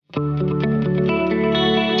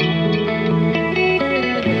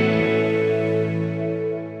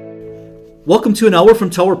Welcome to an Hour from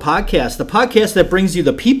Tower podcast, the podcast that brings you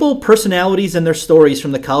the people, personalities, and their stories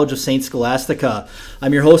from the College of St. Scholastica.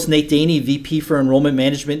 I'm your host, Nate Daney, VP for Enrollment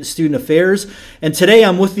Management and Student Affairs, and today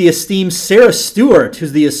I'm with the esteemed Sarah Stewart,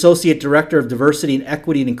 who's the Associate Director of Diversity and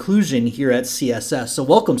Equity and Inclusion here at CSS. So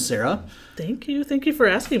welcome, Sarah. Thank you. Thank you for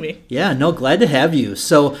asking me. Yeah, no, glad to have you.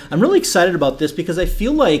 So I'm really excited about this because I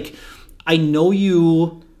feel like I know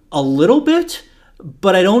you a little bit,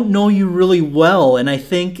 but I don't know you really well. And I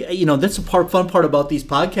think, that's a fun part about these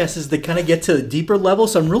podcasts is they kind of get to a deeper level.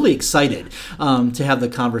 So I'm really excited to have the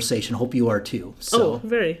conversation. Hope you are too. So,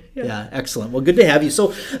 very. Yeah, excellent. Well, good to have you.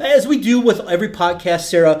 So as we do with every podcast,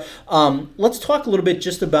 Sarah, let's talk a little bit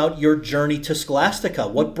just about your journey to Scholastica.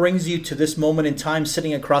 What brings you to this moment in time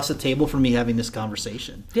sitting across the table from me having this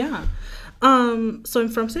conversation? Yeah. So I'm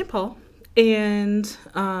from St. Paul, and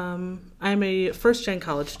I'm a first-gen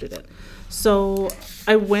college student. So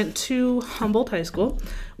I went to Humboldt High School,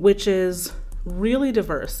 which is really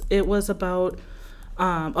diverse. It was about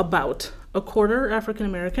a quarter African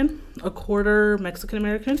American, a quarter Mexican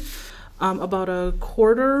American, about a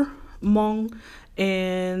quarter Hmong,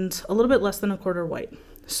 and a little bit less than a quarter white.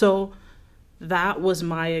 So that was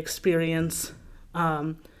my experience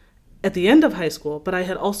at the end of high school. But I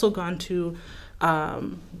had also gone to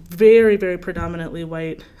very, very predominantly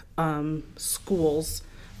white schools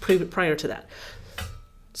prior to that.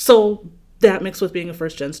 So that mixed with being a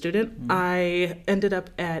first-gen student, I ended up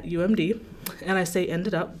at UMD, and I say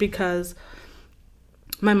ended up because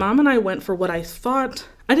my mom and I went for what I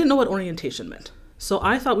didn't know what orientation meant. So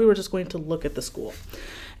I thought we were just going to look at the school.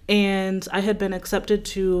 And I had been accepted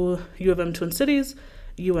to U of M Twin Cities,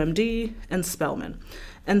 UMD, and Spelman.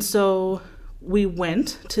 And so we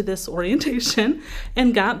went to this orientation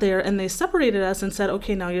and got there, and they separated us and said,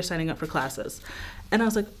 okay, now you're signing up for classes. And I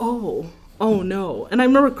was like, oh no. And I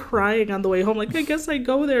remember crying on the way home, like, I guess I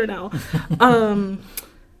go there now.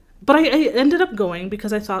 But I ended up going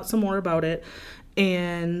because I thought some more about it.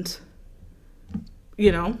 And,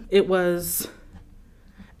 it was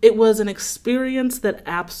an experience that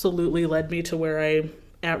absolutely led me to where I'm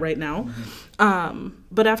at right now.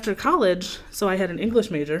 But after college, so I had an English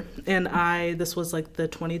major, and this was like the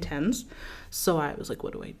 2010s. So I was like,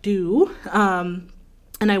 what do I do?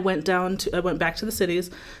 And I went back to the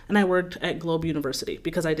cities, and I worked at Globe University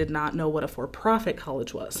because I did not know what a for-profit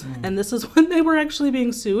college was. And this is when they were actually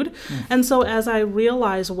being sued. And so as I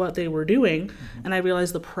realized what they were doing, and I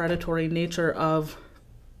realized the predatory nature of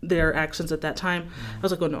their actions at that time, I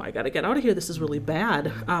was like, oh no, I got to get out of here. This is really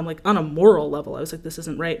bad. Like on a moral level, I was like, this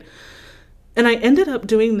isn't right. And I ended up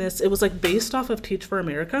doing this. It was like based off of Teach for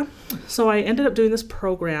America. So I ended up doing this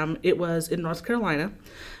program. It was in North Carolina.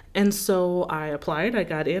 And so I applied, I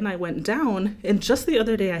got in, I went down, and just the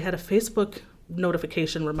other day I had a Facebook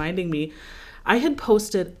notification reminding me I had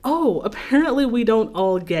posted, apparently we don't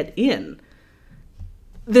all get in.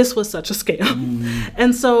 This was such a scam.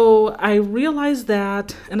 And so I realized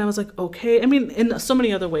that, and I was like, okay. I mean, in so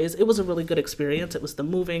many other ways, it was a really good experience. It was the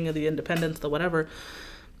moving, the independence, the whatever.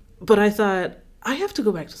 But I thought, I have to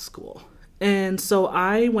go back to school. And so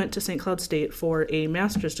I went to St. Cloud State for a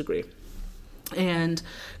master's degree and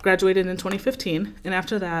graduated in 2015. And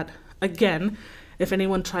after that, again, if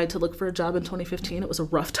anyone tried to look for a job in 2015, it was a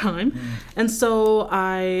rough time. And so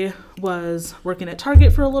I was working at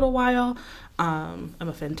Target for a little while. I'm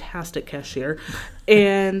a fantastic cashier.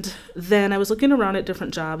 And then I was looking around at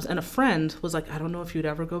different jobs, and a friend was like, I don't know if you'd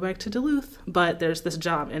ever go back to Duluth, but there's this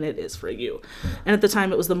job, and it is for you. And at the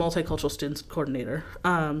time, it was the multicultural students coordinator.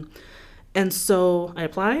 And so I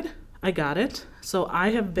applied. I got it. So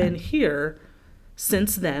I have been here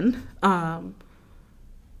since then. But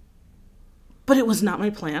it was not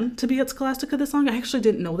my plan to be at Scholastica this long. I actually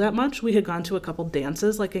didn't know that much. We had gone to a couple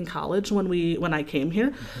dances like in college when I came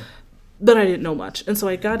here. But I didn't know much. And so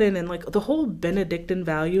I got in, and like the whole Benedictine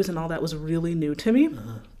values and all that was really new to me.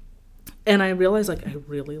 And I realized like I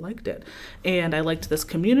really liked it. And I liked this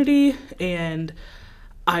community, and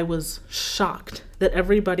I was shocked that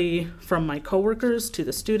everybody from my coworkers to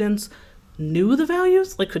the students knew the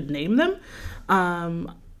values, like could name them.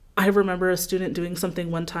 I remember a student doing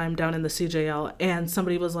something one time down in the CJL, and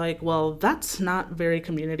somebody was like, well, that's not very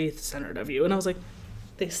community-centered of you. And I was like,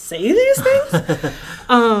 they say these things?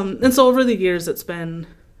 And so over the years, it's been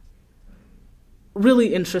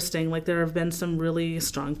really interesting. Like there have been some really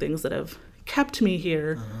strong things that have kept me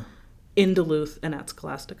here in Duluth and at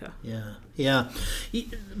Scholastica. Yeah.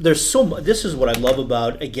 There's so much. This is what I love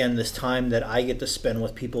about, again, this time that I get to spend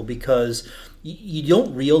with people, because you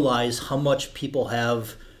don't realize how much people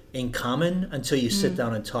have in common until you sit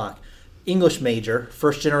down and talk. English major,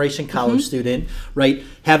 first generation college student, right?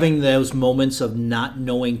 Having those moments of not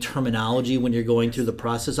knowing terminology when you're going through the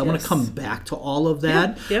process. I want to come back to all of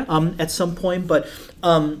that at some point. But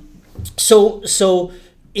so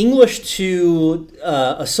English to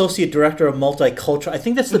associate director of multicultural. I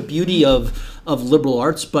think that's the beauty of liberal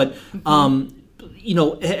arts. But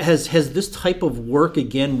has this type of work,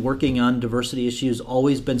 again, working on diversity issues,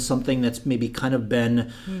 always been something that's maybe kind of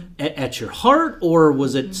been at your heart, or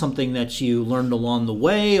was it something that you learned along the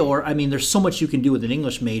way? Or, I mean, there's so much you can do with an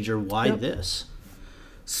English major. Why this?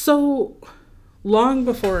 So, long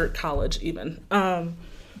before college even,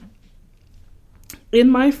 in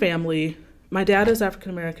my family, my dad is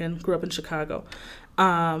African American, grew up in Chicago.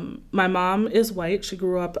 My mom is white. She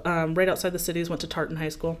grew up right outside the cities, went to Tartan High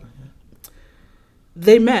School.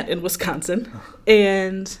 They met in Wisconsin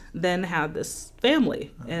and then had this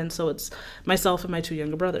family. And so it's myself and my 2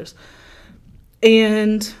 younger brothers.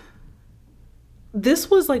 And this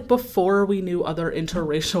was like before we knew other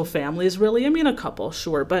interracial families, really. I mean, a couple,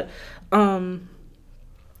 sure. But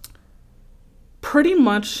pretty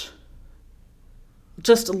much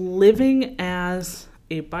just living as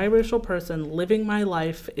a biracial person, living my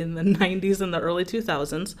life in the 90s and the early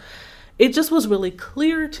 2000s, it just was really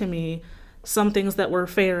clear to me some things that were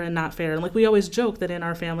fair and not fair. And like we always joke that in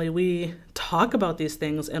our family, we talk about these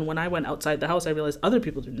things. And when I went outside the house, I realized other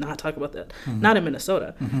people do not talk about that. Not in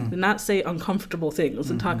Minnesota. Do not say uncomfortable things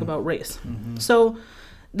and talk about race. So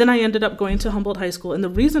then I ended up going to Humboldt High School. And the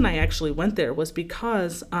reason I actually went there was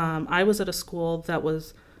because I was at a school that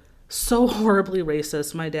was so horribly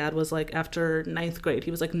racist. My dad was like, after 9th grade,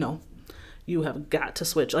 he was like, no, you have got to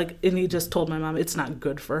switch. Like, and he just told my mom it's not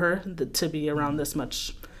good for her to be around this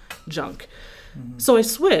much junk. So I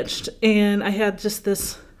switched, and I had just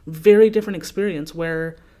this very different experience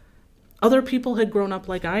where other people had grown up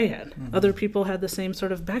like I had. Other people had the same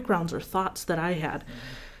sort of backgrounds or thoughts that I had.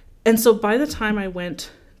 And so by the time I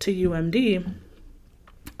went to UMD,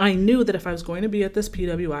 I knew that if I was going to be at this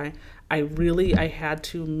PWI, I had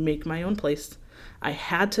to make my own place. I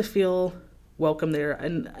had to feel welcome there,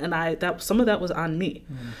 and some of that was on me.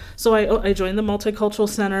 So I joined the Multicultural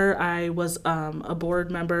Center. I was a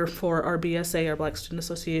board member for our BSA, our Black Student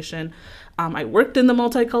Association. I worked in the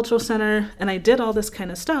Multicultural Center, and I did all this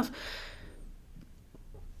kind of stuff.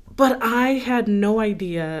 But I had no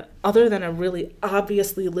idea, other than a really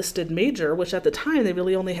obviously listed major, which at the time they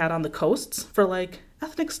really only had on the coasts for like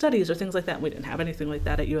ethnic studies or things like that. We didn't have anything like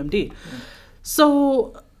that at UMD.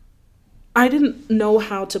 So I didn't know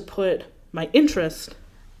how to put my interest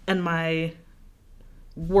and my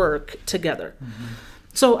work together.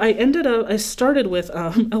 So I started with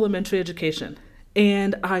elementary education,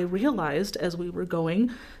 and I realized as we were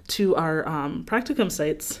going to our practicum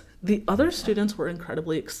sites, the other students were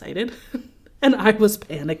incredibly excited and I was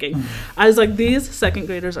panicking. I was like, these second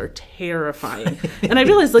graders are terrifying. And I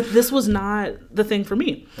realized like this was not the thing for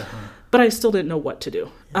me, but I still didn't know what to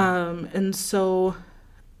do. And so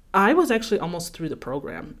I was actually almost through the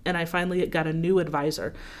program, and I finally got a new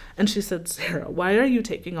advisor, and she said, Sarah, why are you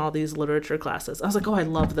taking all these literature classes? I was like, oh, I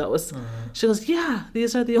love those. She goes, yeah,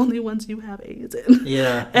 these are the only ones you have A's in.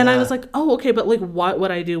 And I was like, oh, okay, but like what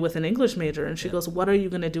would I do with an English major? And she goes, what are you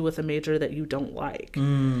going to do with a major that you don't like?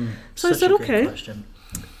 So I said, okay. Question.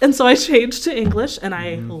 And so I changed to English, and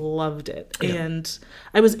I loved it. And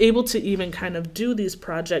I was able to even kind of do these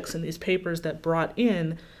projects and these papers that brought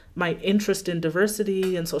in my interest in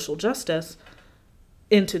diversity and social justice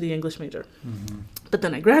into the English major. But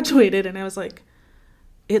then I graduated, and I was like,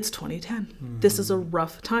 it's 2010. This is a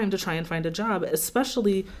rough time to try and find a job,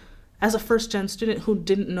 especially as a first-gen student who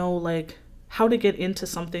didn't know like how to get into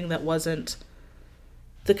something that wasn't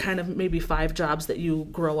the kind of maybe 5 jobs that you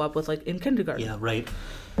grow up with like in kindergarten. Yeah, right.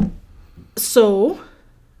 So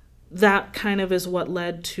that kind of is what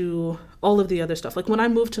led to all of the other stuff. Like when I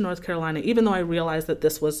moved to North Carolina, even though I realized that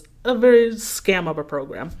this was a very scam of a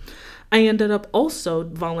program, I ended up also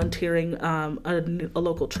volunteering. A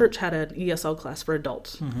local church had an ESL class for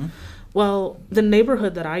adults. Well, the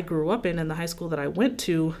neighborhood that I grew up in and the high school that I went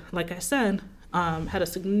to, like I said, had a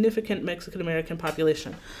significant Mexican-American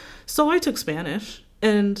population. So I took Spanish,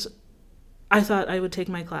 and I thought I would take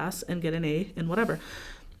my class and get an A in whatever.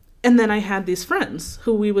 And then I had these friends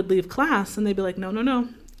who we would leave class, and they'd be like, no,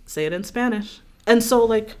 say it in Spanish. And so,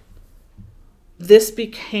 like, this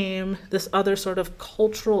became this other sort of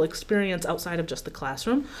cultural experience outside of just the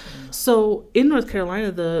classroom. So in North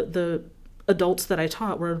Carolina, the adults that I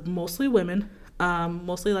taught were mostly women,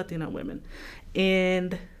 mostly Latina women.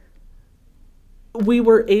 And we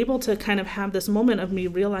were able to kind of have this moment of me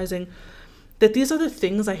realizing that these other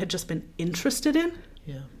things I had just been interested in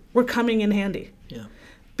were coming in handy.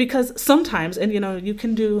 Because sometimes, and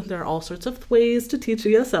there are all sorts of ways to teach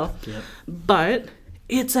ESL, but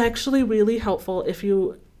it's actually really helpful if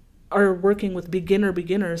you are working with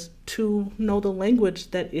beginners to know the language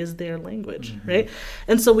that is their language, right?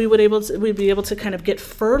 And so we'd be able to kind of get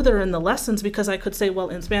further in the lessons, because I could say, well,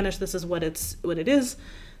 in Spanish, this is what it is.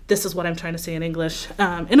 This is what I'm trying to say in English.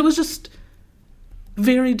 And it was just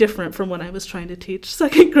very different from when I was trying to teach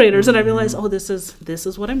second graders. And I realized, this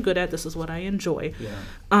is what I'm good at. This is what I enjoy.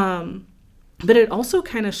 But it also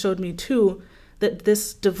kind of showed me too that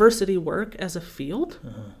this diversity work as a field,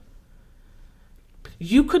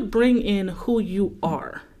 you could bring in who you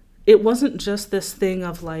are. It wasn't just this thing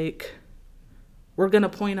of like, we're going to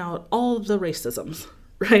point out all of the racisms,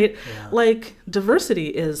 right? Like, diversity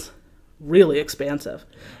is really expansive.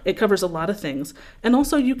 It covers a lot of things. And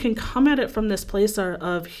also you can come at it from this place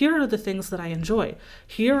of here are the things that I enjoy.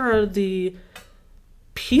 Here are the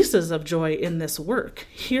pieces of joy in this work.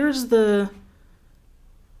 Here's the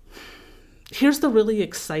really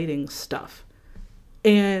exciting stuff.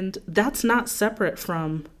 And that's not separate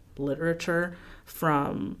from literature,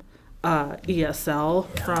 from ESL,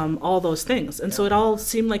 from all those things. And so it all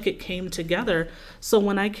seemed like it came together. So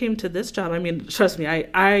when I came to this job, I mean, trust me,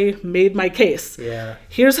 I made my case.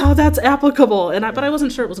 Here's how that's applicable. But I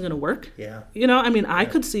wasn't sure it was going to work. I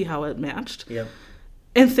could see how it matched.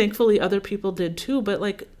 And thankfully other people did too. But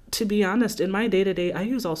like, to be honest, in my day-to-day, I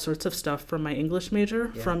use all sorts of stuff from my English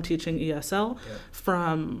major, from teaching ESL,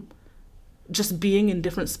 from just being in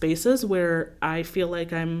different spaces where I feel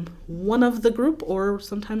like I'm one of the group, or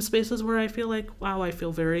sometimes spaces where I feel like, wow, I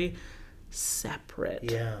feel very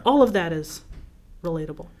separate. All of that is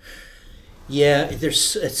relatable.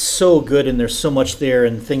 It's so good, and there's so much there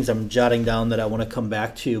and things I'm jotting down that I want to come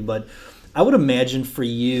back to. But I would imagine for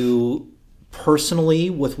you personally,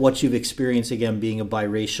 with what you've experienced, again, being a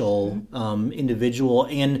biracial individual,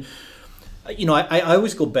 and I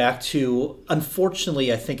always go back to,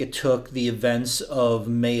 unfortunately, I think it took the events of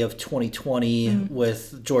May of 2020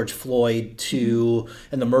 with George Floyd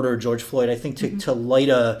and the murder of George Floyd, I think to light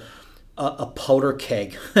a powder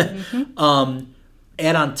keg.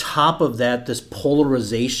 And on top of that, this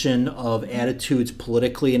polarization of attitudes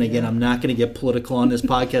politically, and again, I'm not going to get political on this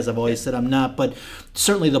podcast. I've always said I'm not, but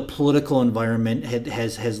certainly the political environment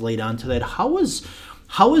has laid onto that. How is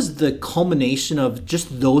the culmination of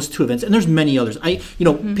just those two events, and there's many others.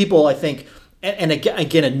 People, I think, and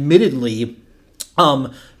again, admittedly,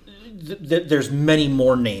 there's many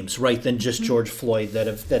more names, right, than just George Floyd that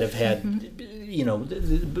have had,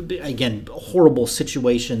 again, horrible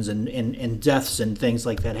situations and deaths and things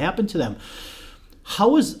like that happen to them.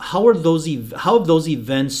 How have those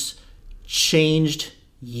events changed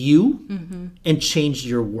you and changed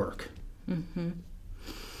your work?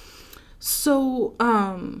 So,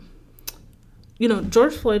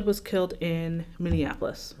 George Floyd was killed in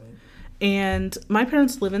Minneapolis. And my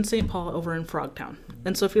parents live in St. Paul over in Frogtown.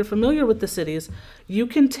 And so if you're familiar with the cities, you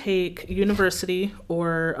can take University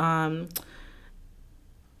or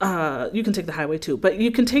you can take the highway too, but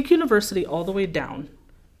you can take University all the way down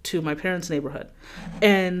to my parents' neighborhood.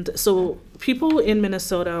 And so people in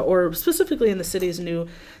Minnesota, or specifically in the cities, knew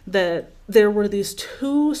that there were these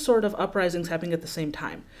two sort of uprisings happening at the same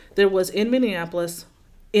time. There was in Minneapolis,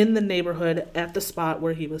 in the neighborhood, at the spot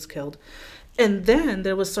where he was killed. And then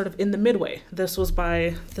there was sort of in the midway. This was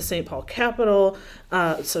by the St. Paul Capitol,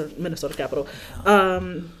 Minnesota Capitol,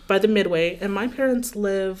 by the midway. And my parents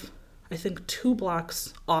live, I think, 2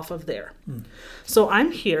 blocks off of there. So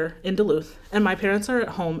I'm here in Duluth, and my parents are at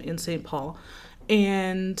home in St. Paul.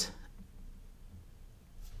 And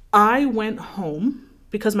I went home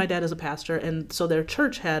because my dad is a pastor, and so their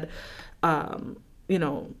church had,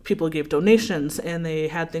 people gave donations, and they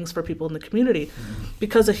had things for people in the community.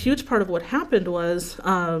 Because a huge part of what happened was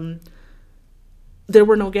there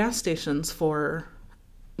were no gas stations for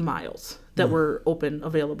miles that were open,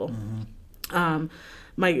 available.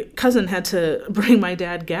 My cousin had to bring my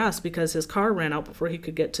dad gas because his car ran out before he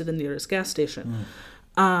could get to the nearest gas station.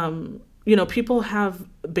 People have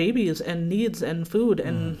babies and needs and food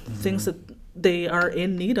and things that they are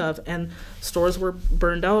in need of, and stores were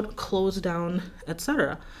burned out, closed down,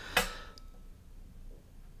 etc.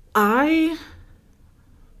 I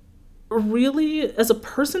really, as a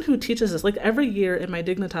person who teaches this, like every year in my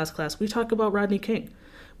Dignitas class, we talk about Rodney King.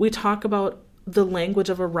 We talk about the language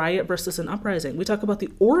of a riot versus an uprising. We talk about the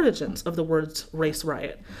origins of the words race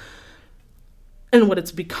riot and what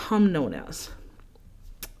it's become known as.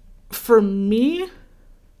 For me,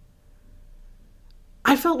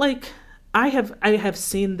 I felt like I have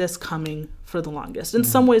seen this coming for the longest. In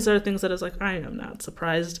some ways, there are things that is like, I am not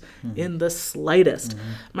surprised in the slightest.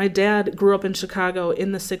 My dad grew up in Chicago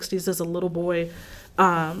in the 60s as a little boy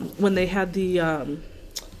when they had the,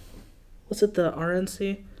 was it the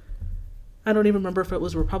RNC? I don't even remember if it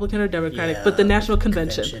was Republican or Democratic, but the National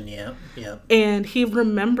Convention. Yeah. And he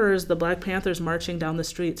remembers the Black Panthers marching down the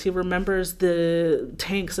streets. He remembers the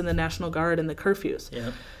tanks and the National Guard and the curfews.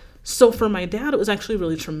 Yeah. So for my dad, it was actually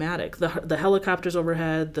really traumatic. The helicopters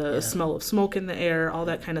overhead, the smell of smoke in the air, all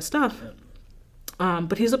that kind of stuff. Yeah.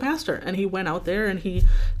 But he's a pastor, and he went out there and he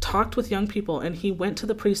talked with young people, and he went to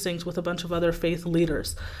the precincts with a bunch of other faith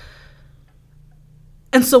leaders.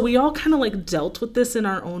 And so we all kind of like dealt with this in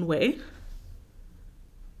our own way.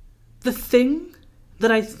 The thing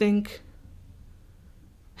that I think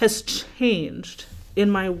has changed in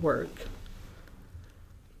my work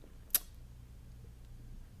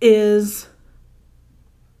is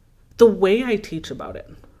the way I teach about it,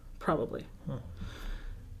 probably.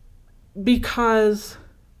 Because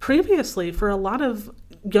previously, for a lot of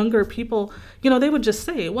younger people, they would just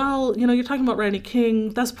say, well, you're talking about Rodney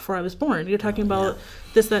King, that's before I was born. You're talking about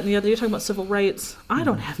this, that, and the other. You're talking about civil rights. I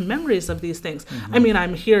don't have memories of these things. I mean,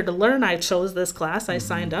 I'm here to learn. I chose this class. I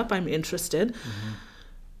signed up. I'm interested.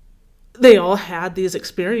 They all had these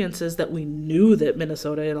experiences that we knew that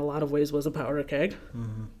Minnesota in a lot of ways was a powder keg.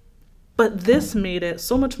 But this made it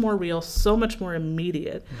so much more real, so much more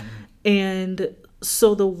immediate. And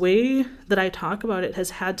so the way that I talk about it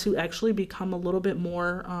has had to actually become a little bit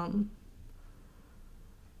more,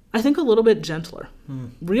 I think a little bit gentler,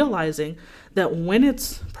 realizing that when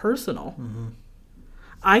it's personal,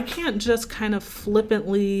 I can't just kind of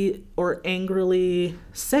flippantly or angrily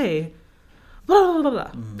say, blah, blah, blah,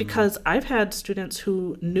 blah, because I've had students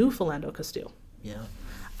who knew Philando Castile. Yeah.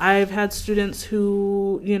 I've had students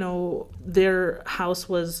who, their house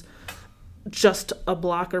was just a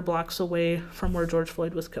block or blocks away from where George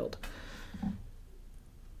Floyd was killed.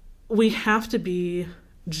 We have to be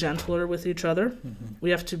gentler with each other. We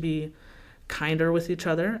have to be kinder with each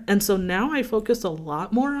other. And so now I focus a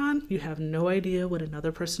lot more on, you have no idea what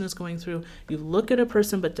another person is going through. You look at a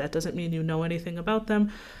person, but that doesn't mean you know anything about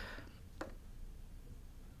them.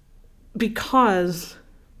 Because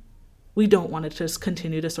we don't want to just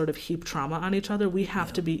continue to sort of heap trauma on each other. We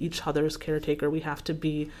have to be each other's caretaker. We have to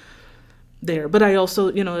be there. But I also,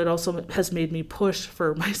 it also has made me push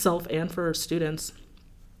for myself and for students.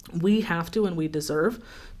 We have to and we deserve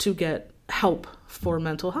to get help for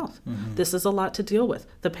mental health. This is a lot to deal with.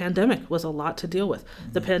 The pandemic was a lot to deal with.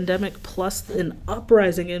 The pandemic plus an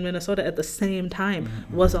uprising in Minnesota at the same time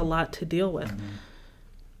was a lot to deal with.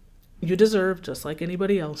 You deserve, just like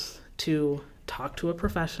anybody else, to talk to a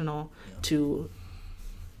professional, to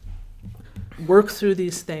work through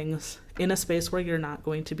these things in a space where you're not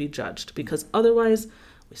going to be judged, because otherwise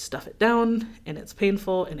we stuff it down and it's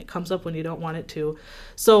painful and it comes up when you don't want it to.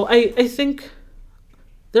 So I think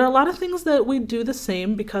there are a lot of things that we do the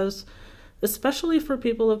same because, especially for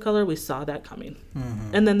people of color, we saw that coming.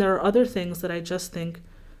 And then there are other things that I just think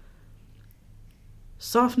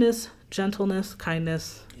softness, gentleness,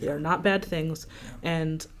 kindness, they are not bad things.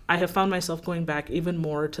 And I have found myself going back even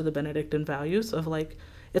more to the Benedictine values of like,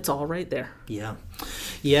 it's all right there. Yeah,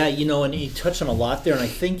 and you touched on a lot there. And I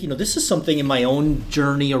think, this is something in my own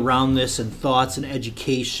journey around this and thoughts and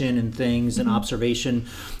education and things and observation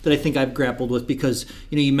that I think I've grappled with because,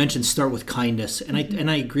 you mentioned start with kindness. And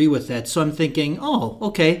I agree with that. So I'm thinking, oh,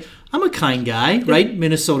 okay, I'm a kind guy, right?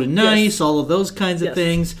 Minnesota nice, all of those kinds of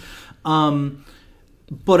things.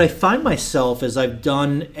 But I find myself as I've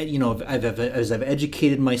done, as I've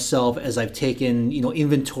educated myself, as I've taken,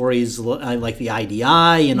 inventories like the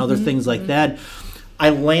IDI and other things like that, I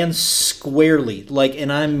land squarely,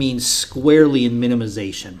 and I mean squarely in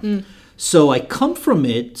minimization. So I come from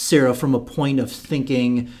it, Sarah, from a point of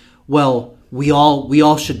thinking, well, we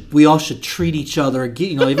all should treat each other.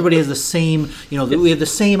 Everybody has the same. We have the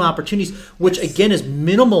same opportunities, which again is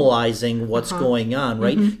minimalizing what's going on,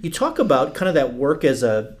 right? You talk about kind of that work as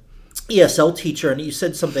a ESL teacher, and you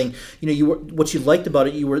said something. What you liked about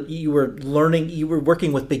it. You were learning. You were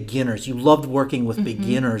working with beginners. You loved working with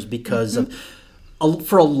beginners because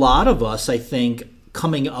for a lot of us, I think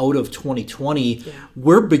coming out of 2020,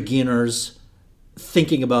 we're beginners.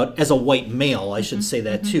 Thinking about, as a white male, I should say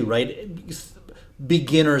that too, right?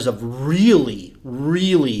 Beginners of really,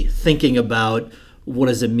 really thinking about what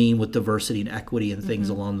does it mean with diversity and equity and things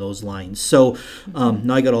along those lines. So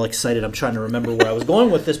now I got all excited. I'm trying to remember where I was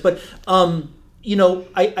going with this. But,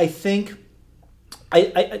 I think,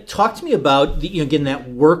 talk to me about, again, that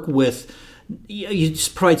work with you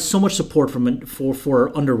just provide so much support for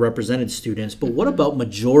underrepresented students, but what about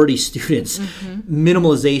majority students?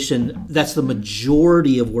 Minimalization, that's the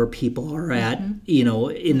majority of where people are at,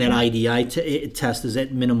 in that IDI test is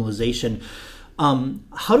at minimalization.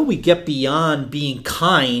 How do we get beyond being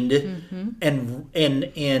kind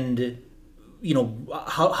and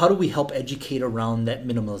how do we help educate around that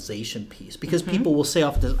minimalization piece? Because people will say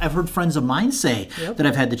often, I've heard friends of mine say that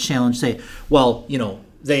I've had the challenge say, well,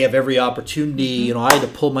 they have every opportunity, I had to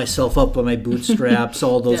pull myself up by my bootstraps,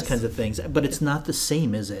 all those kinds of things. But it's not the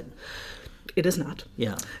same, is it? It is not.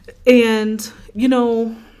 Yeah. And,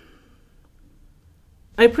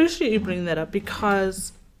 I appreciate you bringing that up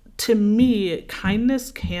because to me,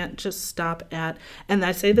 kindness can't just stop at, and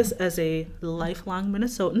I say this as a lifelong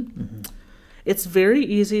Minnesotan, it's very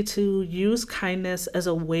easy to use kindness as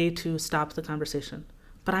a way to stop the conversation.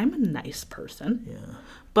 But I'm a nice person. Yeah.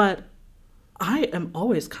 But I am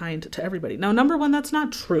always kind to everybody. Now, number one, that's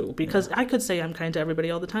not true because I could say I'm kind to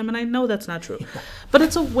everybody all the time, and I know that's not true. But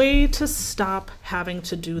it's a way to stop having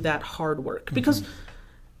to do that hard work because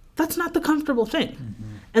that's not the comfortable thing.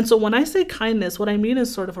 And so when I say kindness, what I mean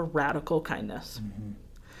is sort of a radical kindness.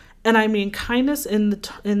 And I mean kindness in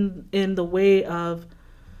the way of,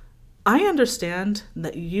 I understand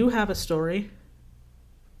that you have a story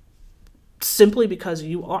simply because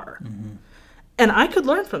you are. And I could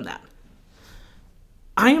learn from that.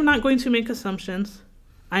 I am not going to make assumptions.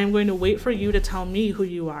 I am going to wait for you to tell me who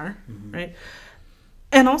you are, right?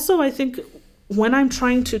 And also, I think when I'm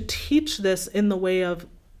trying to teach this in the way of,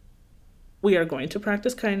 we are going to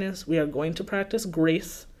practice kindness, we are going to practice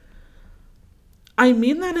grace, I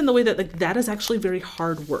mean that in the way that that is actually very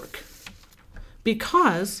hard work.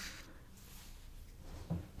 Because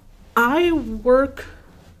I work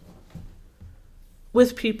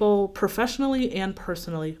with people professionally and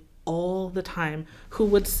personally all the time who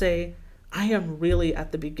would say, I am really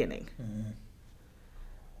at the beginning.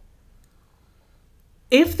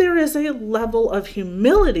 If there is a level of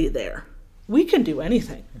humility there, we can do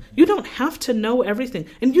anything. You don't have to know everything.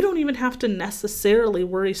 And you don't even have to necessarily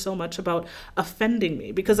worry so much about offending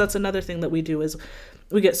me, because that's another thing that we do is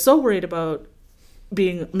we get so worried about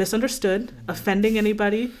being misunderstood, offending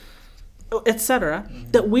anybody, etc.,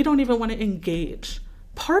 that we don't even want to engage.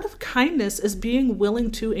 Part of kindness is being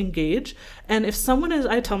willing to engage. And if someone is,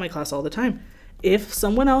 I tell my class all the time, if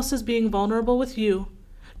someone else is being vulnerable with you,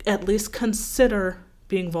 at least consider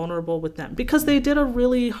being vulnerable with them because they did a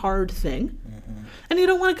really hard thing. And you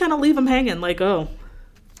don't want to kind of leave them hanging like, oh,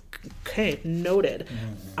 okay, noted.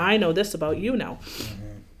 I know this about you now.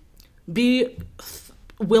 Be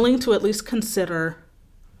willing to at least consider,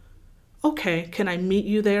 okay, can I meet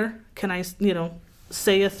you there? Can I,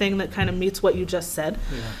 say a thing that kind of meets what you just said?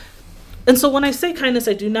 And so when I say kindness,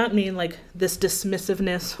 I do not mean like this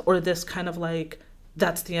dismissiveness or this kind of like,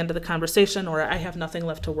 that's the end of the conversation or I have nothing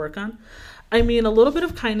left to work on. I mean a little bit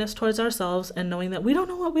of kindness towards ourselves and knowing that we don't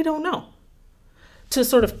know what we don't know. To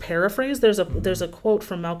sort of paraphrase, there's a quote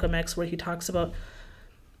from Malcolm X where he talks about,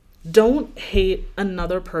 don't hate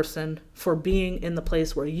another person for being in the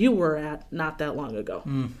place where you were at not that long ago.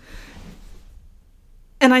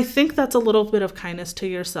 And I think that's a little bit of kindness to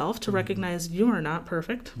yourself to recognize you are not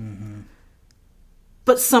perfect.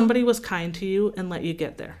 But somebody was kind to you and let you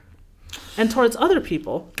get there. And towards other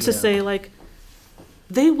people to say like,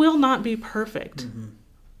 they will not be perfect.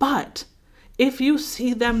 But if you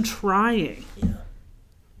see them trying,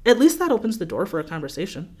 at least that opens the door for a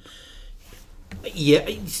conversation. Yeah,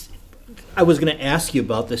 I was going to ask you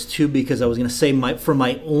about this too, because I was going to say for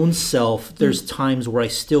my own self, there's times where I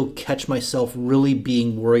still catch myself really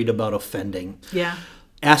being worried about offending. Yeah.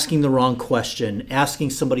 Asking the wrong question, asking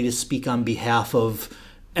somebody to speak on behalf of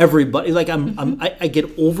everybody. Like I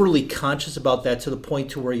get overly conscious about that to the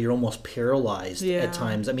point to where you're almost paralyzed at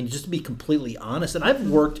times. I mean, just to be completely honest. And I've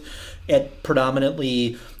worked at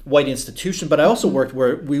predominantly white institution, but I also worked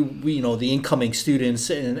where we the incoming students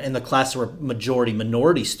and the class were majority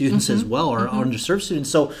minority students as well, or underserved students.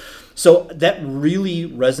 So that really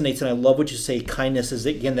resonates, and I love what you say. Kindness is,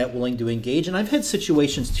 again, that willing to engage. And I've had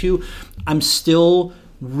situations too. I'm still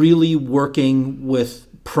really working with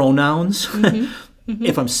pronouns.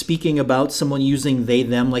 If I'm speaking about someone using they,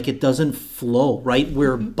 them, like it doesn't flow, right?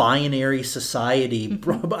 We're binary society.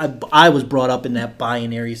 I was brought up in that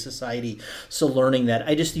binary society. So learning that.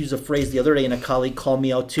 I just used a phrase the other day and a colleague called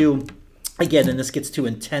me out too. Again, and this gets to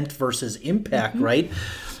intent versus impact, right?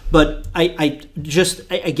 But I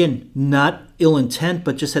again, not ill intent,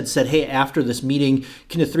 but just had said, hey, after this meeting,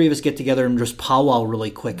 can the three of us get together and just powwow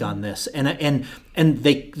really quick on this? And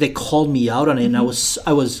they called me out on it, and I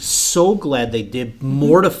was so glad they did,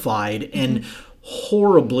 mortified, and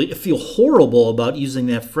feel horrible about using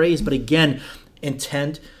that phrase. But again,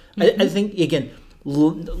 intent, I think, again, a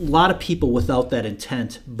lot of people without that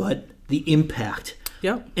intent, but the impact.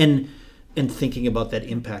 Yep. And thinking about that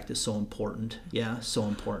impact is so important. Yeah, so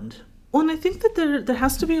important. Well, and I think that there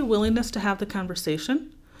has to be a willingness to have the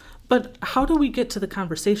conversation, but how do we get to the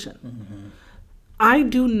conversation? Mm-hmm. I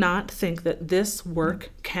do not think that this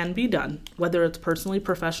work can be done, whether it's personally,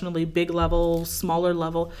 professionally, big level, smaller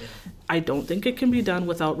level. Yeah. I don't think it can be done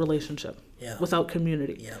without relationship, without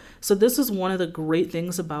community. Yeah. So this is one of the great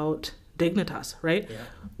things about Dignitas, right? Yeah.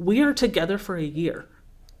 We are together for a year.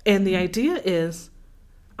 And the idea is,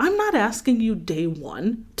 I'm not asking you day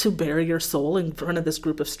one to bare your soul in front of this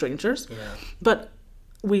group of strangers, but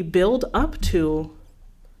we build up to...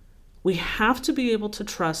 We have to be able to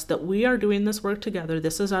trust that we are doing this work together.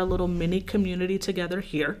 This is our little mini community together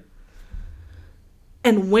here.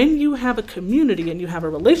 And when you have a community and you have a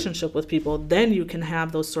relationship with people, then you can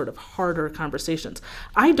have those sort of harder conversations.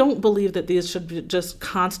 I don't believe that these should just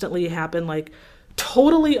constantly happen like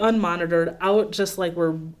totally unmonitored, out just like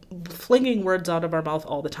we're flinging words out of our mouth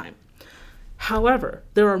all the time. However,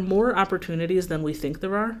 there are more opportunities than we think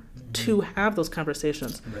there are to have those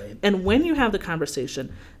conversations. Right. And when you have the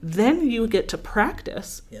conversation, then you get to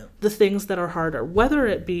practice the things that are harder, whether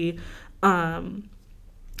it be,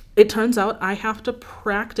 it turns out I have to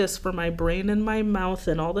practice for my brain and my mouth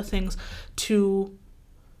and all the things to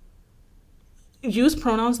use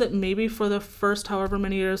pronouns that maybe for the first however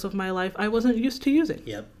many years of my life I wasn't used to using.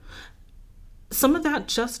 Yep. Some of that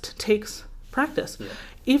just takes practice. Yep.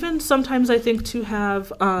 Even sometimes I think to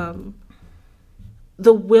have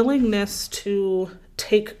the willingness to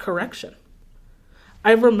take correction.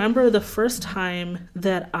 I remember the first time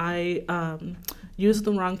that I used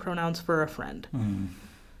the wrong pronouns for a friend. Mm.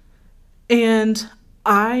 And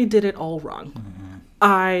I did it all wrong. Mm-hmm.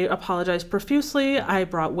 I apologized profusely. I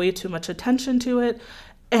brought way too much attention to it.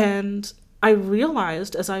 And I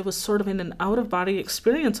realized as I was sort of in an out-of-body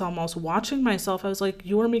experience almost, watching myself, I was like,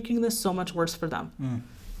 you are making this so much worse for them. Mm.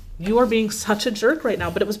 You are being such a jerk right now.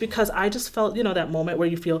 But it was because I just felt, that moment where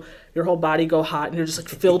you feel your whole body go hot and you're just like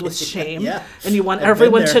filled with shame. And you want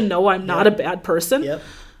everyone to know I'm not a bad person. Yep.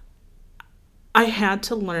 I had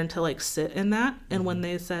to learn to sit in that. And when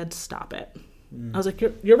they said, stop it, I was like,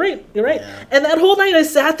 you're right. Yeah. And that whole night I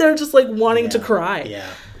sat there just wanting to cry. Yeah.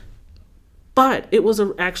 But it was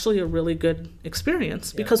actually a really good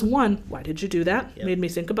experience because one, why did you do that? Yep. Made me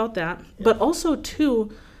think about that. Yep. But also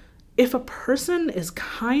two, if a person is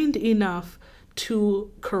kind enough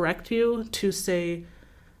to correct you, to say,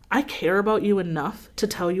 I care about you enough to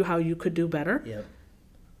tell you how you could do better, yep.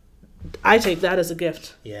 I take that as a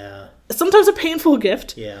gift. Yeah. Sometimes a painful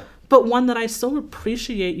gift. Yeah. But one that I so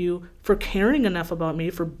appreciate you for caring enough about me,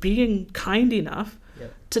 for being kind enough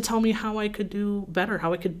to tell me how I could do better,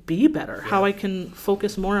 how I could be better, how I can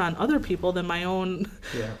focus more on other people than my own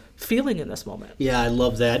feeling in this moment. Yeah, I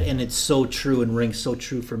love that. And it's so true and rings so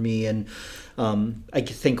true for me. And I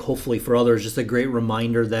think hopefully for others, just a great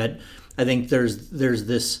reminder that I think there's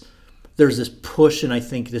this push and I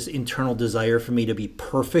think this internal desire for me to be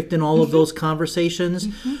perfect in all of those conversations.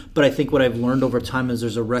 Mm-hmm. But I think what I've learned over time is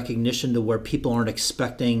there's a recognition to where people aren't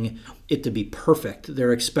expecting it to be perfect.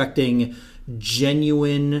 They're expecting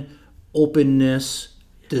genuine openness,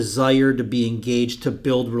 desire to be engaged, to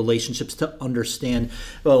build relationships, to understand.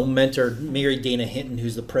 Well, mentor Mary Dana Hinton,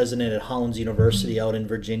 who's the president at Hollins University out in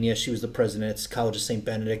Virginia. She was the president at College of St.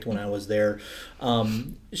 Benedict when I was there.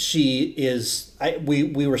 She is,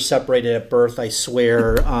 we were separated at birth, I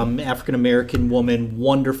swear. African-American woman,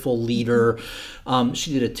 wonderful leader.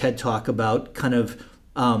 She did a TED Talk about kind of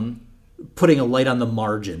putting a light on the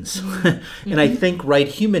margins. And I think,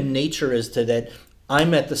 human nature is to that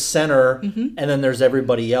I'm at the center and then there's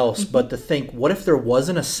everybody else. But to think, what if there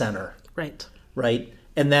wasn't a center? Right?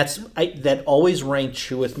 And that always rang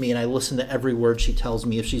true with me, and I listen to every word she tells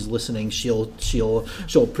me. If she's listening, she'll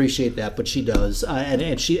appreciate that, but she does. And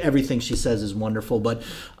everything she says is wonderful. But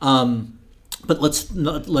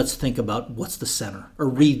let's think about what's the center, or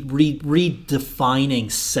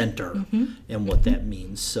redefining center and what that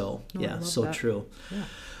means. So so true. Yeah.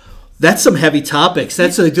 That's some heavy topics.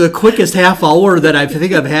 That's the quickest half hour that I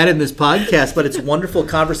think I've had in this podcast, but it's a wonderful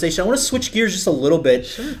conversation. I want to switch gears just a little bit.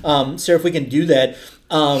 Sure. Sarah, if we can do that.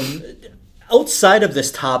 Outside of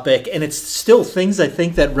this topic, and it's still things I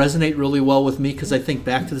think that resonate really well with me because I think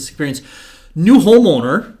back to this experience. New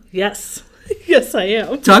homeowner. Yes. Yes, I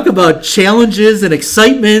am. Talk about challenges and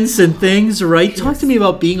excitements and things, right? Yes. Talk to me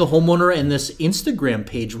about being a homeowner and this Instagram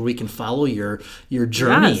page where we can follow your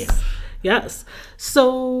journey. Yes.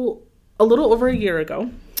 So a little over a year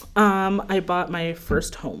ago, I bought my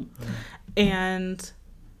first home. And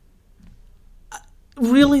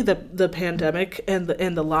really the pandemic and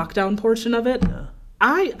the lockdown portion of it,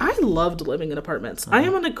 I loved living in apartments.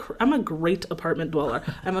 I'm a great apartment dweller.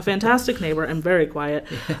 I'm a fantastic neighbor. I'm very quiet.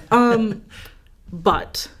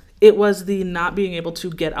 But it was the not being able to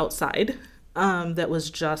get outside that was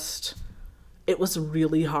just, it was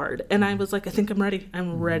really hard. And I was like, I think I'm ready.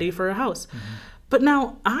 I'm ready for a house. But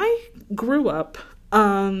now I grew up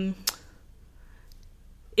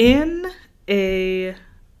in a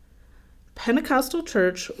Pentecostal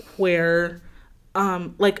church where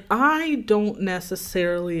I don't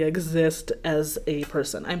necessarily exist as a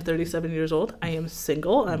person. I'm 37 years old. I am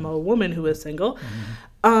single. I'm a woman who is single.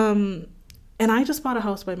 And I just bought a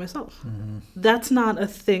house by myself. That's not a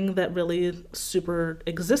thing that really super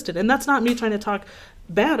existed. And that's not me trying to talk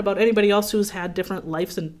bad about anybody else who's had different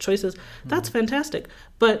lives and choices. That's fantastic.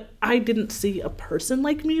 But I didn't see a person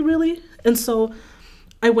like me, really. And so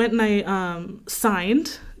I went and I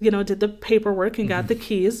signed, did the paperwork and got the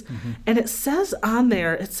keys. And it says on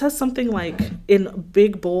there, it says something like in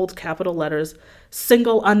big, bold capital letters,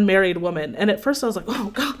 single, unmarried woman. And at first I was like,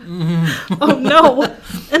 oh, God, oh, no.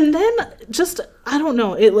 And then I don't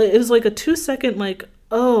know, it was like a 2-second, like,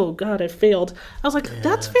 oh, God, I failed. I was like,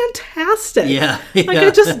 that's fantastic. I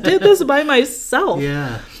just did this by myself.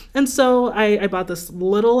 And so I bought this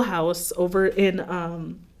little house over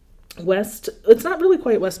in it's not really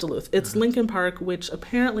quite West Duluth. It's Lincoln Park, which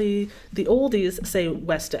apparently the oldies say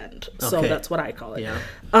West End. So that's what I call it.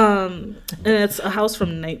 And it's a house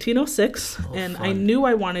from 1906. And fun. I knew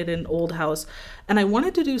I wanted an old house. And I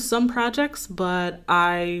wanted to do some projects, but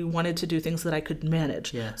I wanted to do things that I could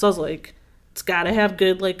manage. So I was like, it's got to have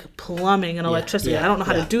good, plumbing and electricity. I don't know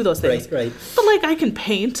how to do those things. Right. But, I can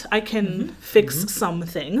paint. I can fix some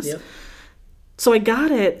things. So I got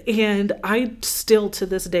it, and I still, to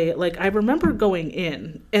this day, I remember going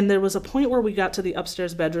in, and there was a point where we got to the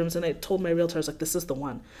upstairs bedrooms, and I told my realtor, I was like, this is the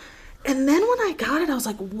one. And then when I got it, I was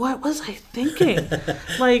like, what was I thinking?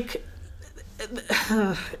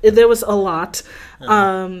 There was a lot.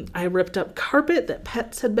 I ripped up carpet that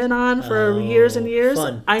pets had been on for years and years.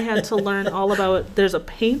 Fun. I had to learn all about, there's a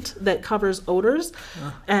paint that covers odors.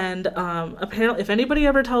 And apparently, if anybody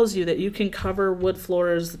ever tells you that you can cover wood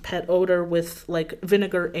floors, pet odor with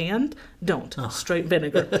vinegar don't. Straight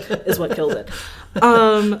vinegar is what kills it.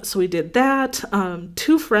 So we did that.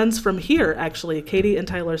 2 friends from here, actually, Katie and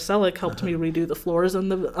Tyler Selleck, helped me redo the floors on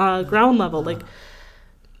the ground level.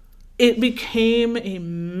 It became a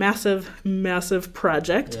massive, massive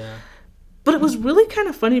project. But it was really kind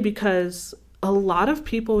of funny because a lot of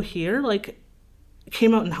people here,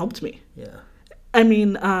 came out and helped me. I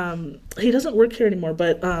mean, he doesn't work here anymore,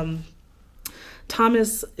 but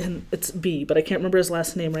Thomas, and it's B, but I can't remember his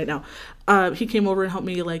last name right now. He came over and helped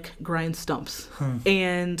me, grind stumps.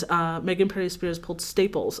 And Megan Perry Spears pulled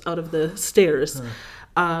staples out of the stairs.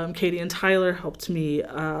 Katie and Tyler helped me.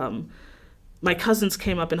 My cousins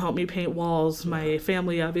came up and helped me paint walls, my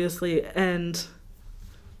family, obviously, and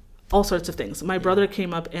all sorts of things. My brother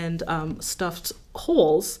came up and stuffed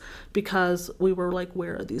holes because we were like,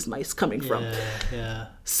 where are these mice coming from?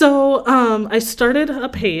 So I started a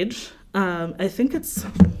page. I think it's,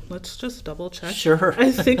 let's just double check. Sure.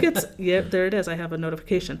 I think it's, there it is. I have a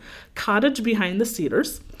notification. Cottage Behind the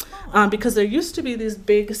Cedars. Because there used to be these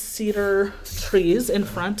big cedar trees in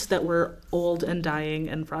front that were old and dying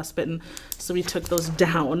and frostbitten, so we took those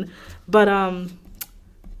down. But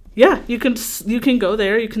you can go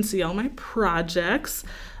there. You can see all my projects.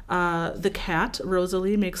 The cat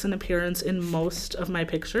Rosalie makes an appearance in most of my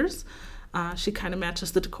pictures. She kind of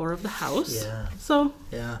matches the decor of the house. So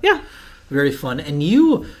very fun. And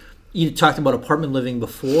you talked about apartment living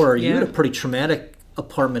before. You had a pretty traumatic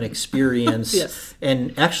apartment experience.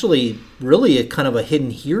 And actually really a kind of a hidden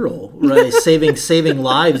hero, right? saving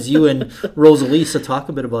lives, you and Rosalie. So talk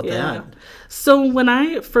a bit about that. So when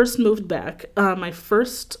I first moved back, my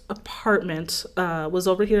first apartment was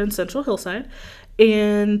over here in Central Hillside,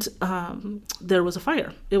 and there was a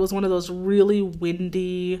fire. It was one of those really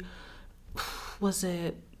windy, was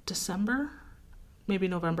it December? Maybe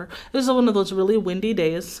November. It was one of those really windy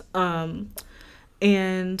days.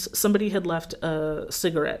 And somebody had left a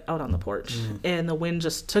cigarette out on the porch, and the wind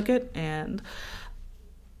just took it. And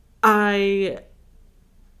I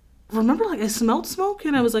remember, I smelled smoke,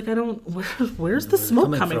 and I was like, where's the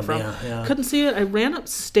smoke coming from? Couldn't see it. I ran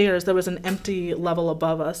upstairs. There was an empty level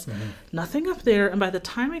above us. Nothing up there. And by the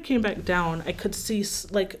time I came back down, I could see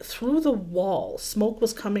through the wall. Smoke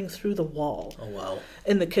was coming through the wall. Oh, wow.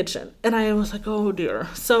 In the kitchen. And I was like, oh, dear.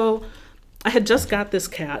 So I had just got this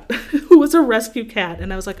cat who was a rescue cat,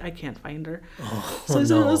 and I was like, I can't find her. So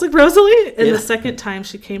I was like, Rosalie? And the second time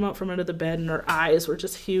she came out from under the bed, and her eyes were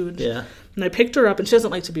just huge. Yeah. And I picked her up, and she doesn't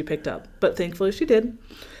like to be picked up, but thankfully she did.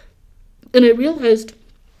 And I realized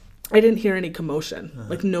I didn't hear any commotion.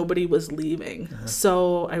 Like, nobody was leaving.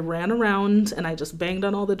 So I ran around, and I just banged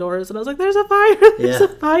on all the doors, and I was like, there's a fire, there's a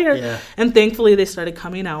fire. Yeah. And thankfully they started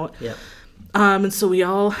coming out. Yeah. And so we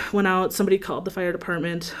all went out. Somebody called the fire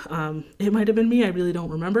department. It might have been me. I really don't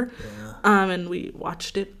remember. Yeah. And we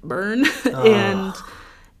watched it burn. And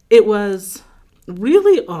it was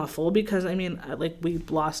really awful because, I mean, like, we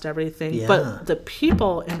lost everything. Yeah. But the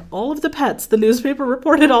people and all of the pets, the newspaper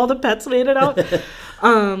reported all the pets made it out,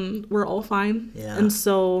 were all fine. Yeah. And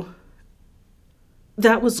so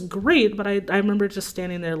that was great. But I remember just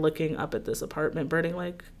standing there looking up at this apartment burning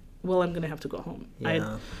like, well, I'm going to have to go home.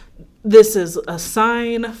 Yeah. This is a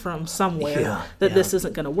sign from somewhere that this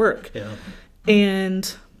isn't going to work. Yeah.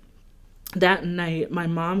 And that night, my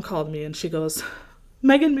mom called me and she goes,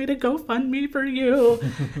 Megan made a GoFundMe for you.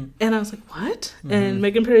 And I was like, what? And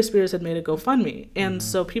Megan Perry Spears had made a GoFundMe. And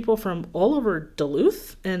so people from all over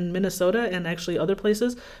Duluth and Minnesota and actually other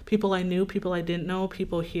places, people I knew, people I didn't know,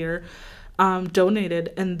 people here,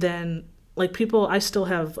 donated. And then, like, people, I still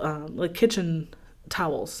have, like, kitchen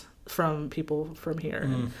towels from people from here.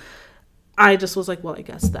 And I just was like, well, I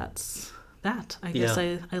guess that's that. I guess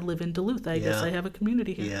I live in Duluth. I guess I have a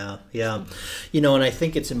community here. Yeah, yeah. You know, and I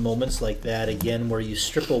think it's in moments like that, again, where you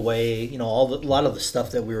strip away, you know, a lot of the stuff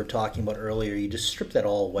that we were talking about earlier, you just strip that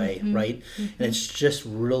all away, right? And it's just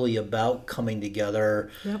really about coming together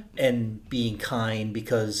and being kind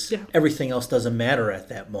because everything else doesn't matter at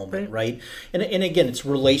that moment, right? And again, it's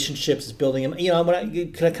relationships, it's building them. You know,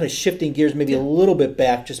 I'm kind of shifting gears maybe a little bit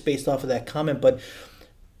back just based off of that comment, but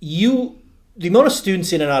the amount of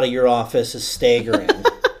students in and out of your office is staggering.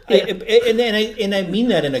 And I mean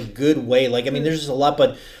that in a good way. Like, I mean, there's just a lot,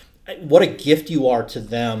 but what a gift you are to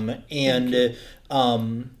them. And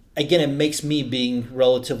again, it makes me, being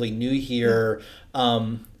relatively new here,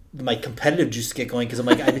 my competitive juice get going because I'm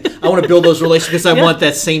like, I want to build those relationships. I want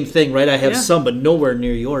that same thing, right? I have some, but nowhere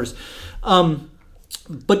near yours.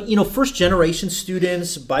 But, you know, first generation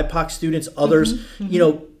students, BIPOC students, others, you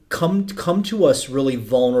know, come to us really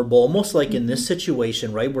vulnerable, almost like in this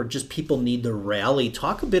situation, right, where just people need to rally.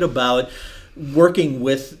 Talk a bit about working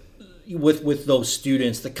with those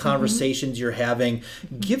students, the conversations you're having.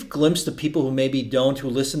 Give glimpse to people who maybe don't, who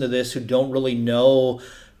listen to this, who don't really know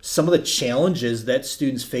some of the challenges that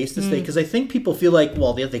students face this day. Because I think people feel like,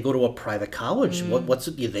 well, they go to a private college.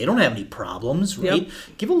 They don't have any problems, right? Yep.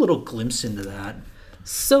 Give a little glimpse into that.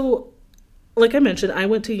 So, like I mentioned, I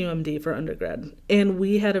went to UMD for undergrad, and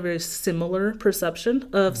we had a very similar perception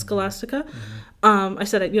of Scholastica. I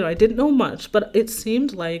said, I didn't know much, but it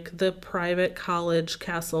seemed like the private college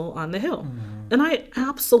castle on the hill. And I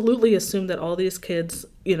absolutely assumed that all these kids,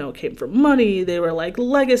 came from money. They were like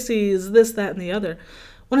legacies, this, that, and the other.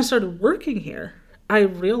 When I started working here, I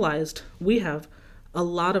realized we have a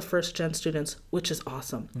lot of first-gen students, which is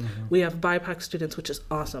awesome. We have BIPOC students, which is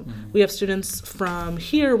awesome. We have students from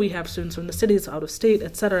here. We have students from the cities, out of state,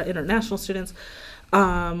 et cetera, international students.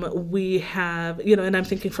 We have, and I'm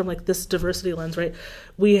thinking from like this diversity lens, right?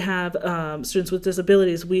 We have students with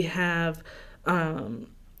disabilities. We have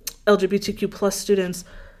LGBTQ plus students.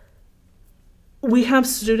 We have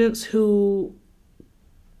students who,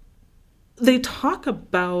 they talk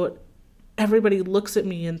about, everybody looks at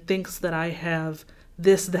me and thinks that I have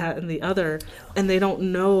this, that, and the other, and they don't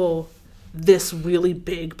know this really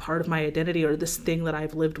big part of my identity or this thing that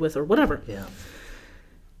I've lived with or whatever. Yeah.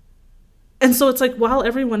 And so it's like, while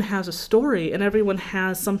everyone has a story and everyone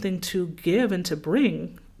has something to give and to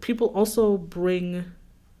bring, people also bring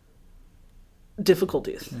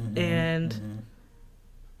difficulties and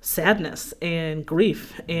sadness and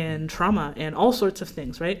grief and trauma and all sorts of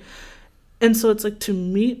things, right? And so it's like, to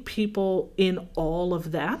meet people in all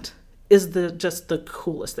of that is just the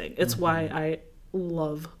coolest thing. It's why I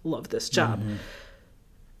love this job.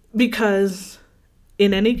 Because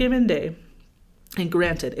in any given day, and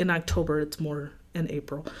granted, in October, it's more, in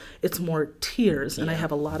April, it's more tears, and I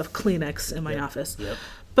have a lot of Kleenex in my office.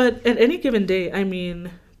 But at any given day, I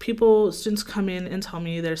mean, students come in and tell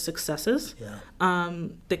me their successes.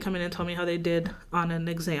 They come in and tell me how they did on an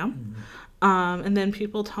exam. And then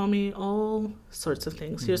people tell me all sorts of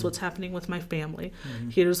things. Here's what's happening with my family.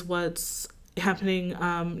 Here's what's happening,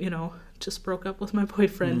 just broke up with my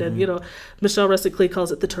boyfriend. And, Michelle Russickley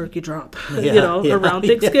calls it the turkey drop, around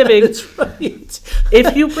Thanksgiving. That's right.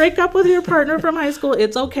 If you break up with your partner from high school,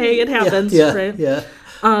 it's okay. It happens, right?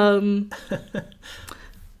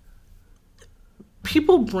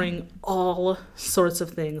 people bring all sorts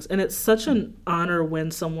of things, and it's such an honor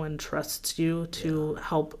when someone trusts you to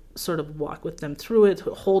help sort of walk with them through it,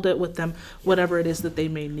 hold it with them, whatever it is that they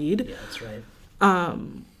may need. Yeah, that's right.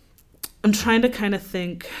 I'm trying to kind of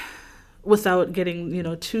think without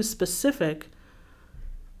getting, too specific.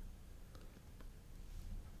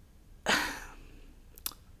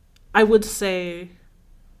 I would say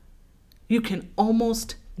you can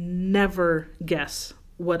almost never guess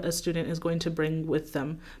what a student is going to bring with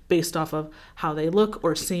them based off of how they look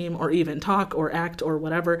or seem or even talk or act or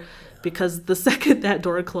whatever, because the second that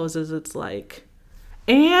door closes, it's like,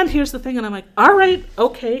 and here's the thing, and I'm like, all right,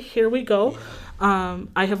 okay, here we go.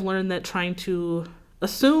 I have learned that trying to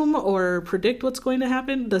assume or predict what's going to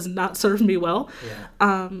happen does not serve me well,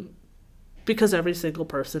 because every single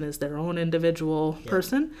person is their own individual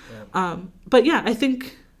person. But yeah, I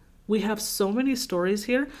think we have so many stories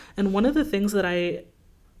here, and one of the things that I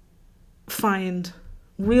find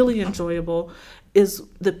really enjoyable is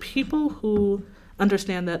the people who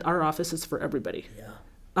understand that our office is for everybody.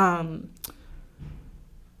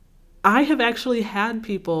 I have actually had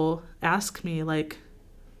people ask me, like,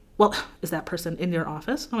 well, is that person in your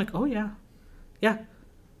office? I'm like, oh yeah.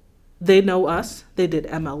 They know us. They did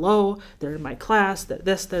MLO. They're in my class. They're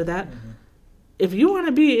this, they're that. If you want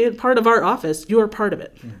to be part of our office, you are part of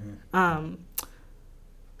it.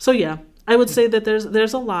 So yeah, I would say that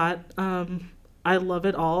there's a lot. I love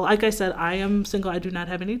it all. Like I said, I am single. I do not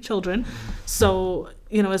have any children. So,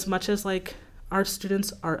 as much as like our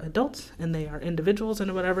students are adults and they are individuals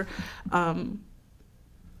and whatever,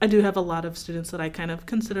 I do have a lot of students that I kind of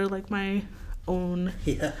consider like my own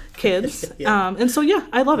kids. And so, yeah,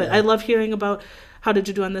 I love it. I love hearing about how did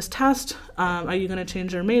you do on this test? Are you going to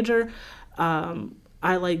change your major?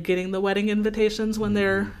 I like getting the wedding invitations when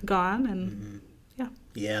they're gone, and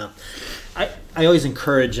Yeah. I always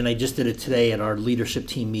encourage, and I just did it today at our leadership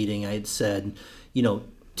team meeting, I had said,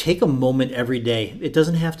 take a moment every day. It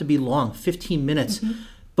doesn't have to be long, 15 minutes,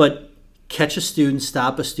 but catch a student,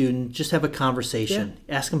 stop a student, just have a conversation.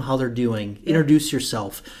 Ask them how they're doing. Introduce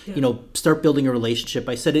yourself. Start building a relationship.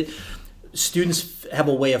 I said students have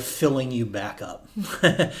a way of filling you back up,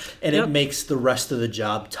 and it makes the rest of the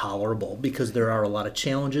job tolerable, because there are a lot of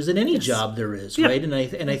challenges in any job there is, right? And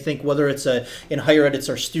I think whether it's in higher ed, it's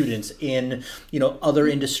our students, in other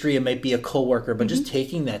industry, it might be a coworker, but just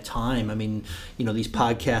taking that time. I mean, these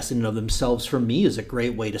podcasts in and of themselves for me is a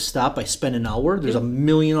great way to stop. I spend an hour. There's a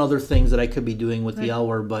million other things that I could be doing with the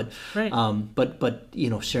hour, but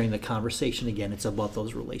sharing the conversation again, it's about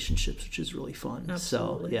those relationships, which is really fun.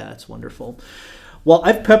 Absolutely. So yeah, it's wonderful. Well,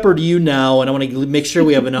 I've peppered you now, and I want to make sure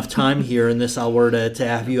we have enough time here in this hour to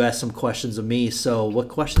have you ask some questions of me. So what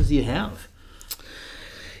questions do you have?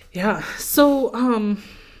 Yeah. So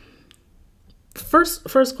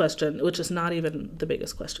first question, which is not even the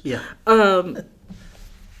biggest question. Yeah.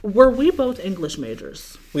 Were we both English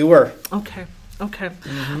majors? We were. Okay.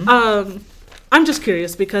 I'm just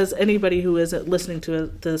curious, because anybody who is listening to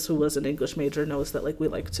this who was an English major knows that we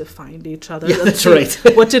like to find each other. Yeah, that's right.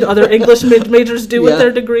 What did other English majors do with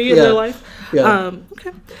their degree in their life? Yeah.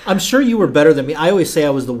 Okay. I'm sure you were better than me. I always say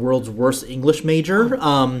I was the world's worst English major.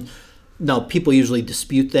 Now people usually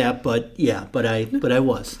dispute that, but I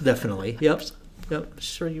was definitely. Yep. I'm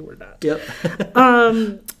sure you were not. Yep.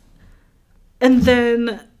 And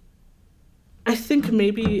then I think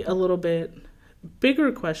maybe a little bit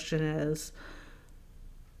bigger question is,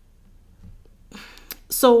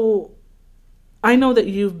 so I know that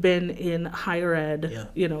you've been in higher ed,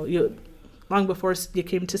 you long before you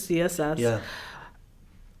came to CSS. Yeah.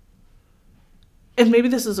 And maybe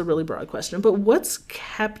this is a really broad question, but what's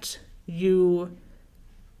kept you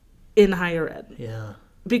in higher ed? Yeah.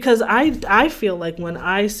 Because I feel like when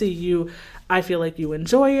I see you, I feel like you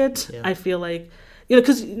enjoy it. Yeah. I feel like,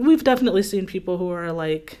 because we've definitely seen people who are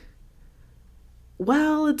like,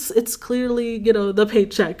 well, it's clearly, the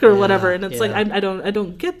paycheck or whatever. And it's like, I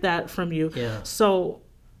don't get that from you. Yeah. So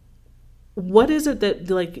what is it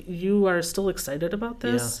that you are still excited about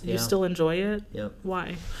this? Yeah. You still enjoy it? Yep.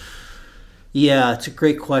 Why? Yeah, it's a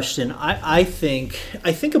great question. I think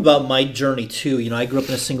about my journey too. I grew up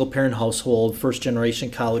in a single parent household, first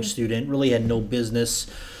generation college student, really had no business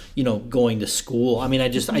going to school. I mean, I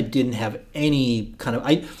didn't have any kind of,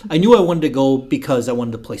 I knew I wanted to go because I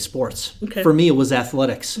wanted to play sports. Okay. For me, it was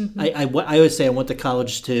athletics. I always say I went to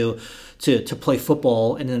college to play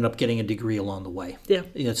football and ended up getting a degree along the way. Yeah.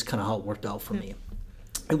 That's kind of how it worked out for me.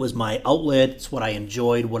 It was my outlet. It's what I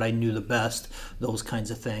enjoyed, what I knew the best, those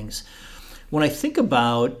kinds of things. When I think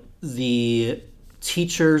about the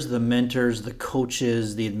teachers, the mentors, the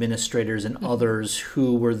coaches, the administrators, and others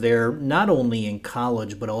who were there not only in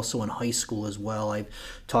college but also in high school as well. I've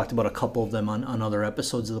talked about a couple of them on other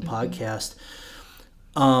episodes of the podcast.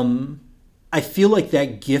 I feel like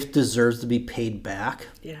that gift deserves to be paid back.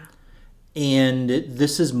 Yeah. And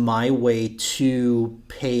this is my way to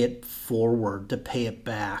pay it forward, to pay it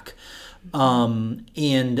back.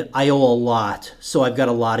 And I owe a lot, so I've got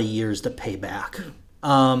a lot of years to pay back.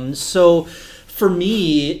 So for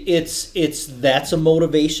me, that's a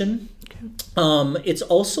motivation. Okay. It's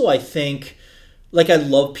also, I think, like I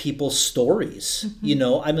love people's stories. You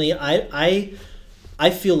know, I mean, I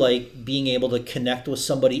feel like being able to connect with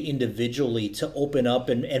somebody individually, to open up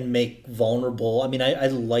and make vulnerable. I mean, I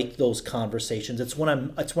like those conversations. It's when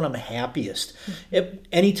I'm happiest.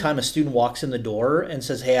 Anytime a student walks in the door and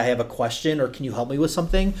says, "Hey, I have a question," or "Can you help me with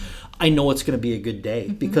something?" I know it's going to be a good day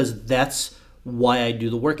because that's why I do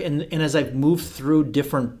the work. And as I've moved through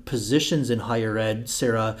different positions in higher ed,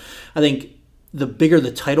 Sarah, I think the bigger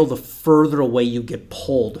the title, the further away you get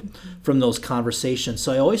pulled from those conversations.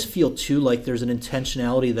 So I always feel, too, like there's an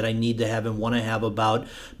intentionality that I need to have and want to have about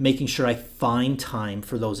making sure I find time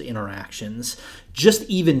for those interactions. Just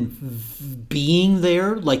even being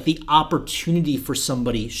there, like the opportunity for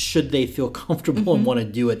somebody, should they feel comfortable and want to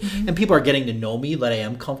do it. And people are getting to know me, that I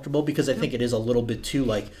am comfortable, because I think it is a little bit, too,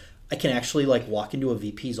 like I can actually like walk into a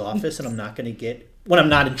VP's office and I'm not going to get, when I'm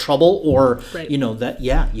not in trouble, or, you know, that,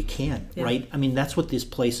 you can, right? I mean, that's what this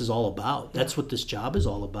place is all about. That's what this job is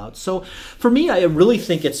all about. So for me, I really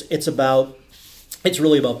think it's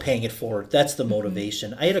really about paying it forward. That's the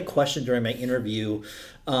motivation. I had a question during my interview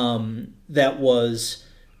that was,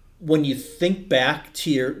 when you think back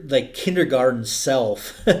to your like kindergarten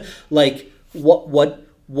self, like what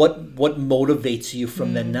motivates you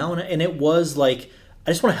from then now? And it was like,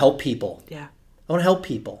 I just want to help people. Yeah. I want to help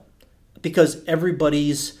people because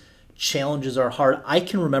everybody's challenges are hard. I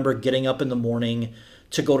can remember getting up in the morning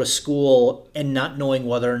to go to school and not knowing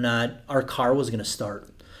whether or not our car was going to start.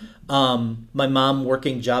 My mom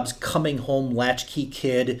working jobs, coming home, latchkey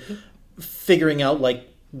kid, figuring out like,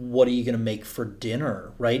 what are you going to make for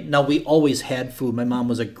dinner, right? Now, we always had food. My mom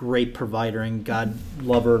was a great provider, and God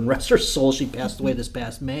love her and rest her soul. She passed away this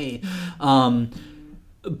past May.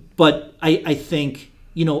 But I think,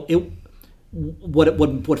 you know,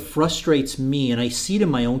 what frustrates me, and I see it in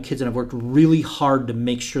my own kids, and I've worked really hard to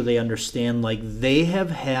make sure they understand, like, they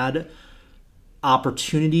have had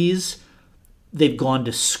opportunities. They've gone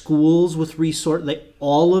to schools with resources.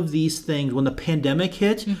 All of these things. When the pandemic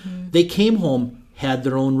hit, they came home, had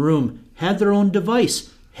their own room, had their own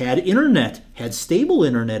device, had internet, had stable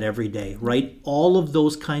internet every day, right? All of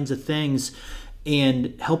those kinds of things,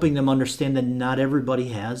 and helping them understand that not everybody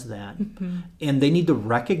has that. And they need to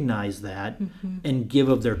recognize that and give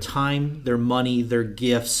of their time, their money, their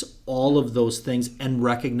gifts, all of those things, and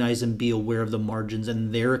recognize and be aware of the margins,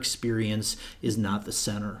 and their experience is not the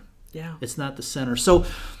center. Yeah. It's not the center. So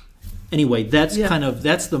anyway, that's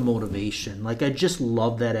that's the motivation. Like, I just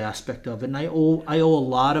love that aspect of it. And I owe a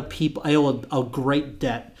lot of people, I owe a great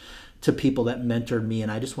debt to people that mentored me,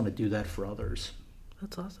 and I just want to do that for others.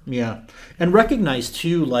 That's awesome. Yeah. And recognize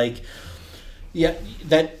too, like,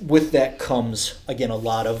 that with that comes again a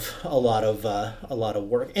lot of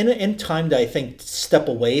work and time to, I think, step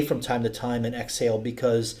away from time to time and exhale,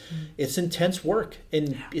 because it's intense work,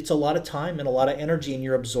 and it's a lot of time and a lot of energy, and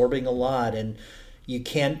you're absorbing a lot, and you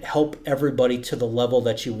can't help everybody to the level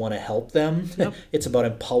that you want to help them. It's about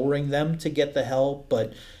empowering them to get the help.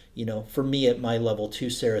 But, you know, for me at my level too,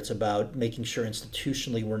 Sarah, it's about making sure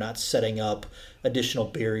institutionally we're not setting up additional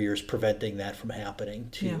barriers preventing that from happening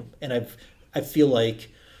too. And I feel like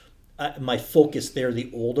my focus there, the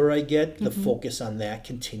older I get, the focus on that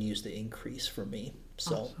continues to increase for me.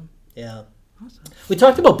 So, awesome. Yeah. Awesome. We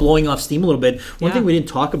talked about blowing off steam a little bit. One thing we didn't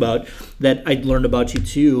talk about that I learned about you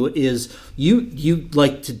too is you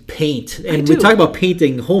like to paint, and we talk about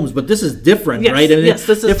painting homes, but this is different, right? And yes,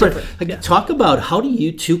 this is different. Like, talk about how do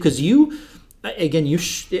you too, because you. Again,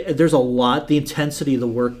 there's a lot. The intensity of the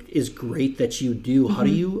work is great that you do. How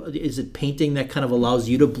do you? Is it painting that kind of allows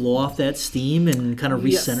you to blow off that steam and kind of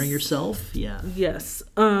recenter yourself? Yeah. Yes.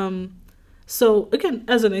 So again,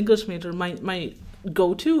 as an English major, my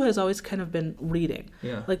go-to has always kind of been reading.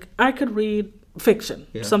 Yeah. Like, I could read fiction,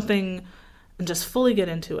 something, and just fully get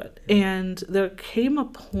into it. And there came a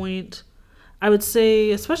point, I would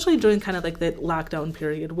say, especially during kind of like the lockdown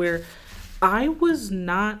period, where I was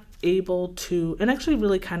not able to, and actually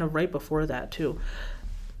really kind of right before that too,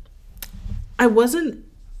 I wasn't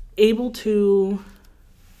able to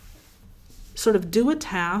sort of do a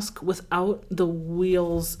task without the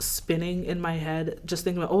wheels spinning in my head, just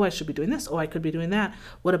thinking about, oh, I should be doing this. Oh, I could be doing that.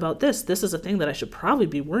 What about this? This is a thing that I should probably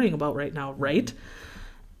be worrying about right now, right?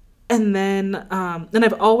 And then, and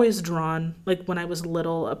I've always drawn, like when I was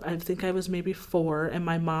little, I think I was maybe 4, and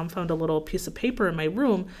my mom found a little piece of paper in my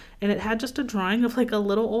room, and it had just a drawing of like a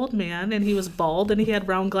little old man, and he was bald, and he had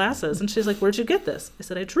round glasses. And she's like, where'd you get this? I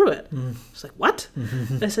said, I drew it. She's like, what?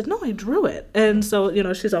 I said, no, I drew it. And so, you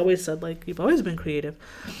know, she's always said, like, you've always been creative.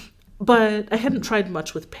 But I hadn't tried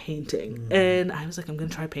much with painting. And I was like, I'm going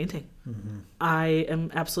to try painting. I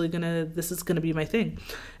am absolutely this is going to be my thing.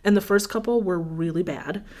 And the first couple were really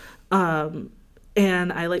bad.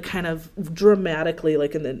 And I like kind of dramatically,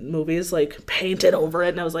 like in the movies, like painted over it.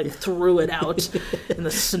 And I was like, threw it out in the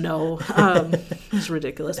snow. It was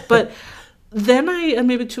ridiculous. But then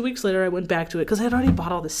maybe 2 weeks later, I went back to it because I had already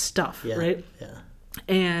bought all this stuff, right? Yeah.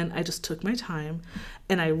 And I just took my time.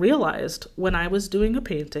 And I realized when I was doing a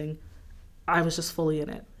painting, I was just fully in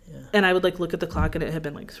it. Yeah. And I would like look at the clock and it had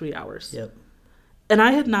been like 3 hours. Yep. And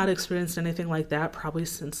I had not experienced anything like that probably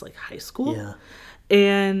since like high school. Yeah.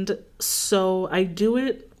 And so I do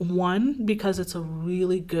it, one, because it's a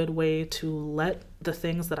really good way to let the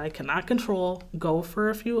things that I cannot control go for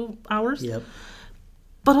a few hours. Yep.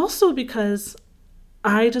 But also because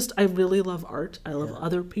I really love art. I love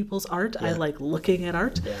other people's art. I like looking at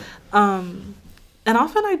art. Yeah. And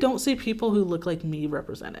often I don't see people who look like me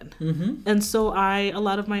represented. And so a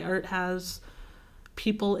lot of my art has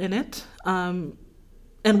people in it. And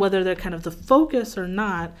whether they're kind of the focus or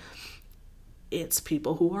not, it's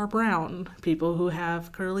people who are brown, people who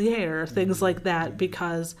have curly hair, things like that,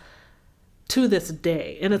 because to this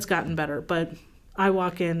day, and it's gotten better, but I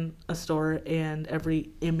walk in a store and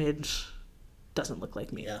every image doesn't look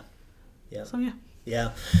like me. Yeah. Yeah. So yeah.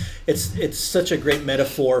 Yeah. It's such a great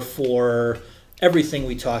metaphor for everything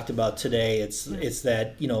we talked about today. It's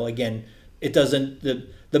that, you know, again, it doesn't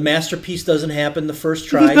the masterpiece doesn't happen the first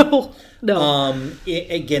try. No.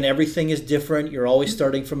 Again, everything is different. You're always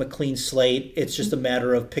starting from a clean slate. It's just a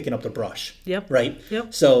matter of picking up the brush. Yep. Right?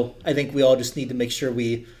 Yep. So I think we all just need to make sure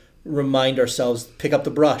we remind ourselves, pick up the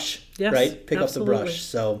brush. Yes, right? Pick absolutely. Up the brush.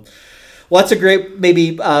 So, well, that's a great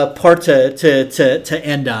maybe part to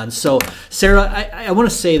end on. So, Sarah, I want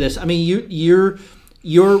to say this. I mean,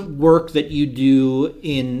 your work that you do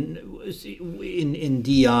in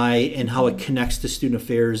DI and how it connects to student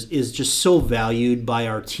affairs is just so valued by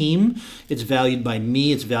our team. It's valued by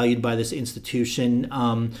me. It's valued by this institution.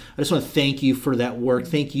 I just want to thank you for that work.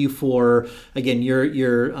 Thank you for, again, your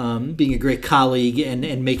being a great colleague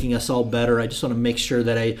and making us all better. I just want to make sure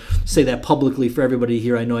that I say that publicly for everybody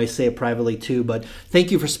here. I know I say it privately too, but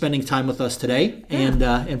thank you for spending time with us today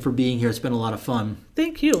and for being here. It's been a lot of fun.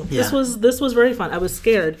 Thank you. Yeah. This was very fun. I was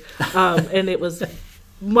scared, and it was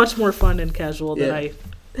much more fun and casual than I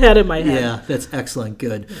had in my head. Yeah, that's excellent.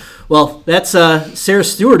 Good. Well, that's Sarah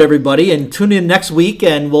Stewart, everybody, and tune in next week,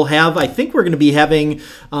 and I think we're going to be having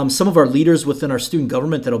some of our leaders within our student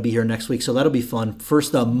government that'll be here next week, so that'll be fun.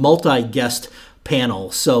 First, a multi-guest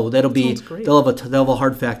panel, so that'll be they'll have a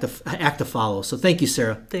hard act to follow. So thank you,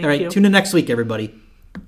 Sarah. Thank you. All right, tune in next week, everybody.